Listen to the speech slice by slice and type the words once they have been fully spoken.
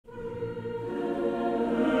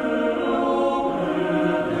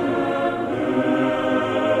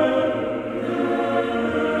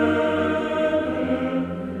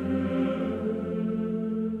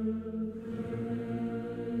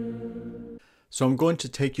So I'm going to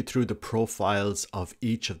take you through the profiles of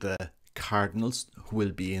each of the cardinals who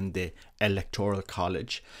will be in the electoral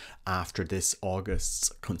college after this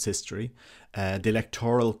August's consistory. The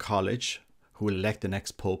electoral college who will elect the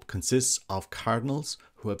next pope consists of cardinals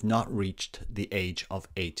who have not reached the age of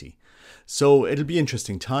 80. So it'll be an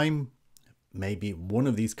interesting time. Maybe one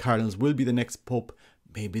of these cardinals will be the next pope.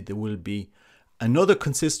 Maybe there will be another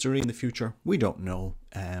consistory in the future. We don't know.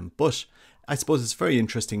 But I suppose it's very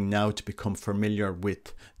interesting now to become familiar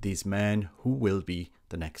with these men who will be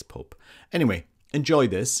the next pope. Anyway, enjoy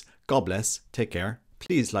this. God bless. Take care.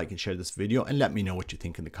 Please like and share this video and let me know what you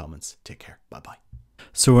think in the comments. Take care. Bye-bye.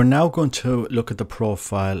 So we're now going to look at the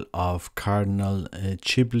profile of Cardinal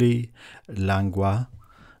Chibly Langlois,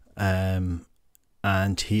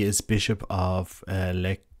 and he is Bishop of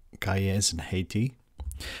Langlois in Haiti.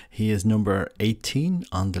 He is number 18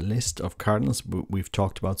 on the list of cardinals we've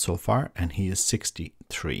talked about so far, and he is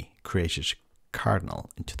 63, created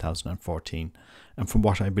cardinal in 2014. And from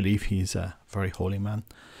what I believe, he's a very holy man.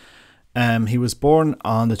 He was born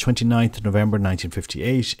on the 29th of November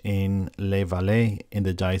 1958 in Les Valais in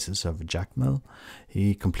the Diocese of Jacmel.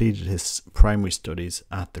 He completed his primary studies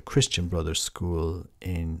at the Christian Brothers School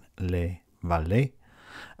in Les Valais,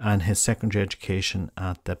 and his secondary education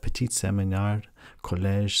at the Petit Séminaire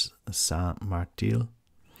Collège Saint-Martin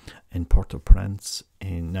in Port-au-Prince.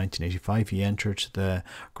 In 1985, he entered the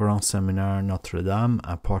Grand Séminaire Notre-Dame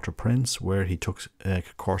at Port-au-Prince, where he took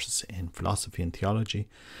courses in philosophy and theology,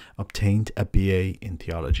 obtained a BA in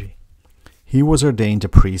theology. He was ordained a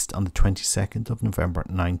priest on the 22nd of November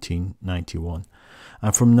 1991,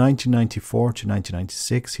 and from 1994 to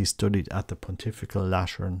 1996, he studied at the Pontifical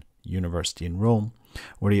Lateran University in Rome,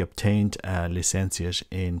 where he obtained a licentiate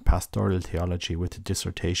in pastoral theology with a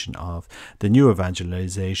dissertation of the new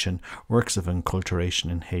evangelization works of enculturation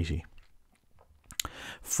in Haiti.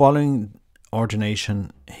 Following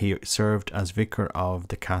ordination, he served as vicar of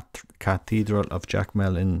the Cathedral of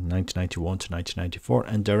Jacmel in 1991 to 1994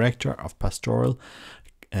 and director of pastoral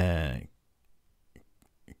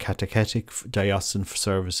catechetic diocesan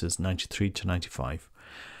services 93 to 95.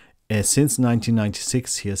 Since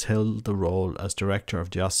 1996, he has held the role as director of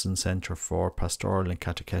Diocesan Centre for Pastoral and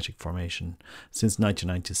Catechetic Formation. Since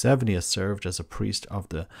 1997, he has served as a priest of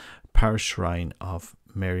the parish shrine of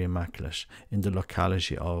Mary Immaculate in the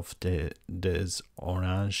locality of des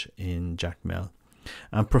Oranges in Jacmel,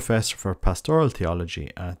 and professor for pastoral theology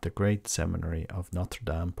at the Great Seminary of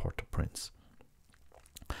Notre-Dame, Port-au-Prince.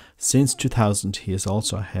 Since 2000, he has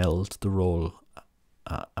also held the role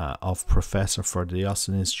of professor for the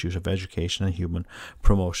Diocesan Institute of Education and Human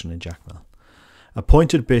Promotion in Jacmel.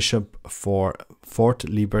 Appointed bishop for Fort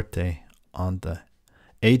Liberté on the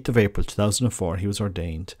 8th of April 2004, he was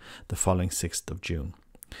ordained the following 6th of June.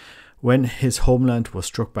 When his homeland was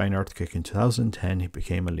struck by an earthquake in 2010, he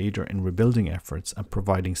became a leader in rebuilding efforts and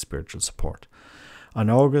providing spiritual support. On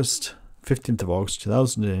 15th of August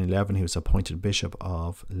 2011, he was appointed bishop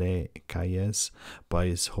of Les Cayes by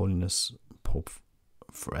His Holiness Pope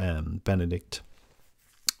Benedict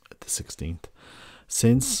XVI.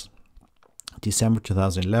 Since December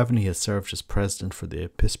 2011, he has served as president for the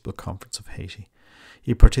Episcopal Conference of Haiti.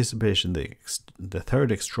 He participated in the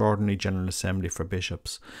Third Extraordinary General Assembly for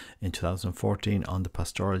Bishops in 2014 on the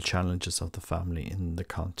pastoral challenges of the family in the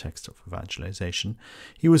context of evangelization.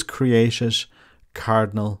 He was created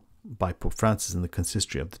cardinal by Pope Francis in the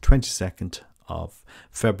consistory of the 22nd of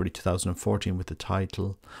February 2014 with the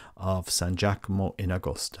title of San Giacomo in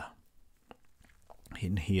Augusta.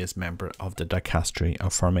 He is member of the Dicastery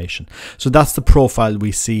of Formation. So that's the profile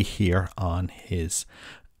we see here on his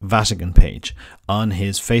Vatican page. On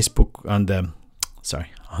his Facebook, on the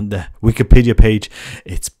Wikipedia page,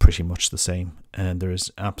 it's pretty much the same, and there is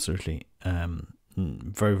absolutely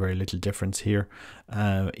very, very little difference here.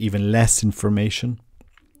 Even less information.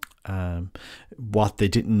 What they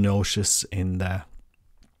didn't notice in the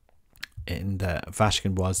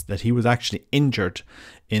Vatican was that he was actually injured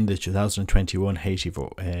in the 2021 Haiti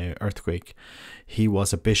earthquake. He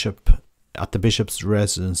was a bishop at the bishop's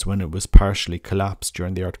residence when it was partially collapsed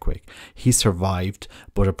during the earthquake. He survived,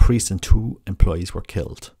 but a priest and 2 employees were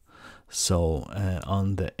killed. So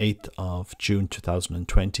on the 8th of June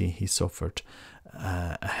 2020, he suffered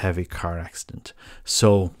a heavy car accident.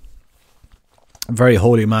 So very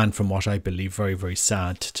holy man, from what I believe. Very, very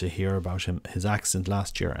sad to hear about him, his accident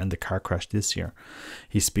last year and the car crash this year.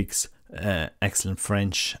 He speaks excellent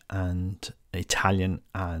French and Italian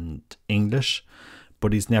and English,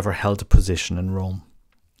 but he's never held a position in Rome.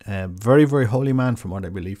 Very, very holy man, from what I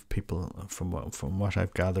believe. People, from what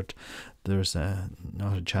I've gathered, there's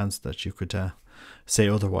not a chance that you could say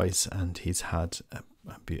otherwise. And he's had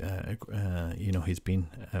He's been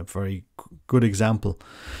a very good example.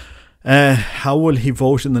 How will he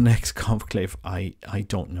vote in the next conclave? I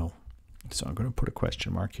don't know. So I'm going to put a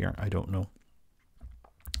question mark here. I don't know.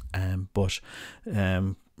 But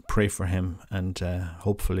pray for him, and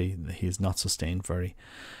hopefully he's not sustained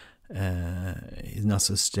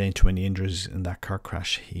too many injuries in that car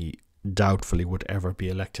crash. He doubtfully would ever be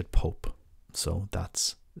elected Pope. So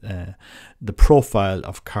that's the profile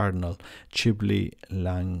of Cardinal Chibly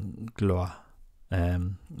Langlois.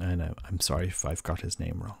 And I'm sorry if I've got his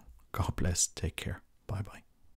name wrong. God bless. Take care. Bye bye.